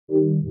Hey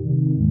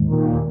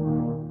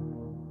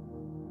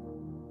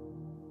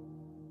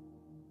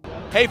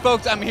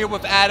folks, I'm here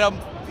with Adam.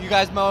 You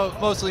guys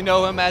mostly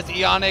know him as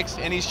Eonix,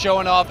 and he's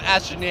showing off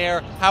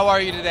Astroneer. How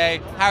are you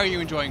today? How are you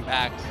enjoying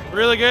PAX?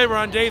 Really good. We're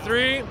on day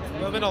 3.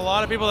 There's been a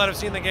lot of people that have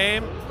seen the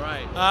game.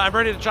 Right. I'm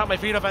ready to chop my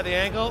feet off at the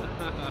ankle,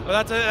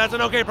 but that's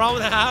an okay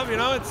problem to have. You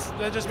know,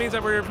 that just means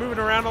that we're moving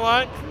around a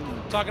lot,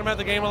 talking about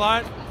the game a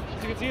lot.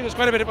 As you can see, there's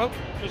quite a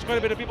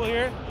bit of people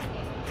here.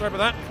 Sorry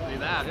about that. See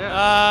that?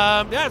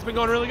 Yeah. Yeah, it's been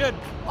going really good.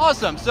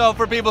 Awesome. So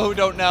for people who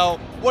don't know,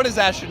 what is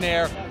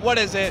Astroneer? What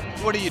is it?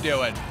 What are you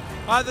doing?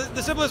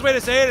 The simplest way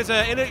to say it is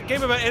a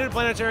game about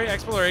interplanetary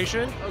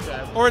exploration,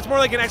 or it's more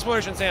like an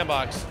exploration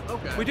sandbox.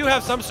 Okay. We do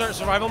have some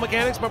survival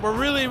mechanics, but we're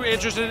really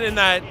interested in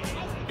that,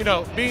 you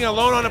know, being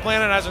alone on a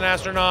planet as an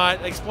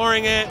astronaut,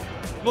 exploring it,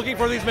 looking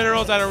for these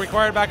minerals that are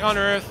required back on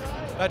Earth,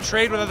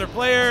 trade with other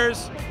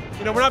players.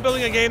 You know, we're not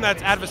building a game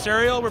that's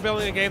adversarial, we're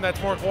building a game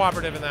that's more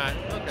cooperative in that.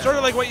 Okay. Sort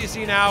of like what you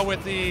see now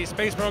with the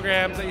space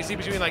programs that you see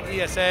between like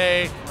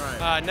ESA,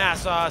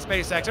 NASA,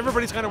 SpaceX,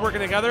 everybody's kind of working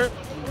together.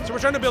 So we're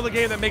trying to build a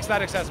game that makes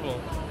that accessible.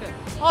 Okay.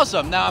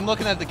 Awesome. Now I'm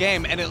looking at the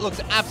game and it looks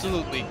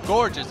absolutely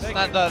gorgeous.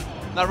 It's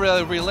not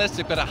really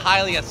realistic, but a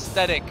highly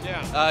aesthetic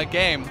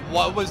game.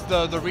 What was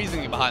the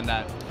reasoning behind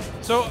that?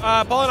 So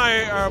Paul and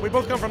I, we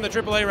both come from the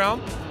AAA realm,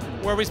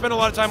 where we spend a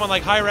lot of time on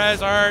like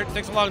high-res art. It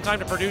takes a long time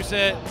to produce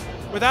it.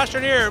 With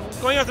Astroneer,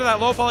 going after that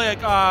low-poly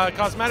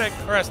cosmetic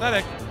or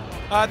aesthetic,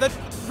 that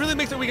really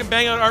makes it we can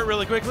bang out art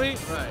really quickly.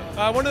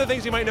 Right. One of the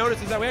things you might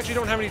notice is that we actually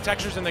don't have any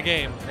textures in the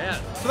game.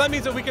 Yeah. So that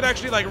means that we can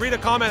actually like read a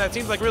comment that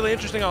seems like really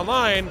interesting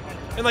online,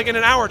 and like in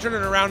an hour turn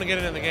it around and get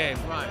it in the game.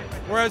 Right.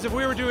 Whereas if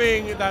we were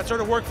doing that sort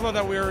of workflow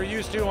that we were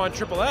used to on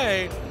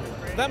AAA,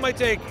 that might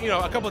take, you know,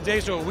 a couple of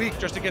days to a week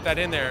just to get that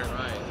in there.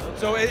 Right. Okay.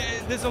 So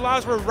this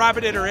allows for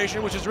rapid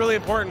iteration, which is really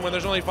important when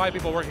there's only 5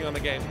 people working on the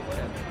game.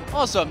 Okay.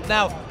 Awesome.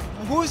 Now,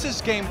 who is this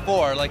game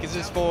for? Like, is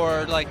this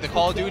for like the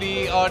Call of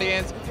Duty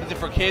audience? Is it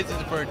for kids? Is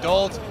it for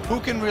adults?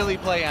 Who can really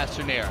play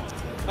Astroneer?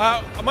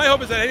 My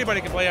hope is that anybody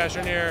can play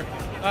Astroneer.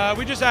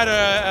 We just had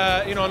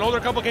an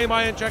older couple came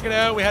by and check it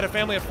out. We had a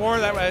family of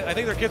 4 that I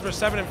think their kids were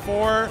 7 and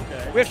 4.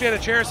 Okay. We actually had a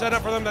chair set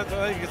up for them that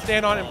they could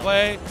stand on and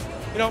play.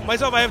 You know,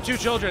 myself, I have 2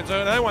 children,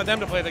 so I want them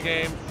to play the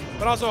game.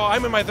 But also,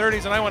 I'm in my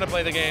 30s and I want to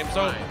play the game.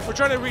 So we're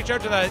trying to reach out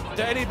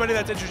to anybody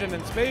that's interested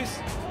in space.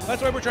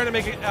 That's why we're trying to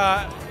make it,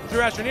 through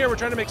Astroneer, we're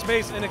trying to make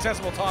space an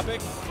accessible topic.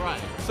 Right.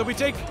 So we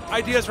take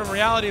ideas from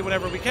reality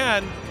whenever we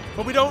can,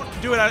 but we don't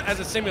do it as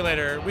a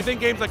simulator. We think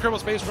games like Kerbal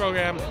Space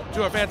Program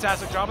do a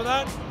fantastic job of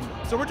that.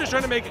 So we're just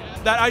trying to make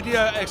that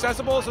idea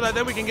accessible so that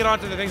then we can get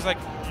onto the things like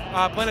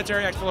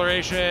planetary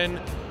exploration,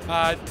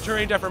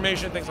 terrain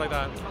deformation, things like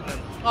that. Okay.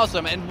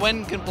 Awesome. And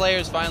when can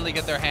players finally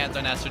get their hands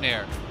on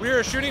Astroneer? We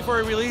are shooting for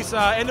a release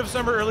end of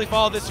summer, early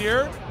fall this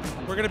year.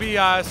 We're going to be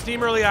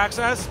Steam Early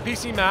Access,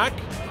 PC, Mac,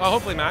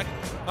 hopefully Mac,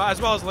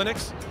 as well as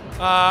Linux.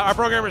 Our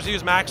programmers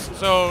use Macs,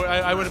 so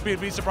I would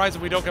be surprised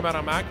if we don't come out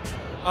on Mac.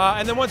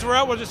 And then once we're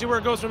out, we'll just see where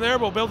it goes from there.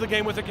 We'll build the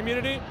game with the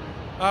community.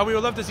 We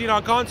would love to see it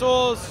on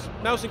consoles,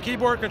 mouse and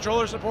keyboard,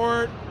 controller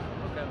support.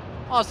 Okay.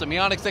 Awesome.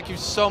 Eonix, thank you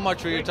so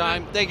much for your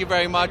time. Thank you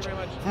very much.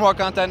 For more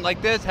content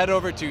like this, head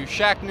over to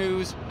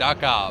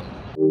shacknews.com.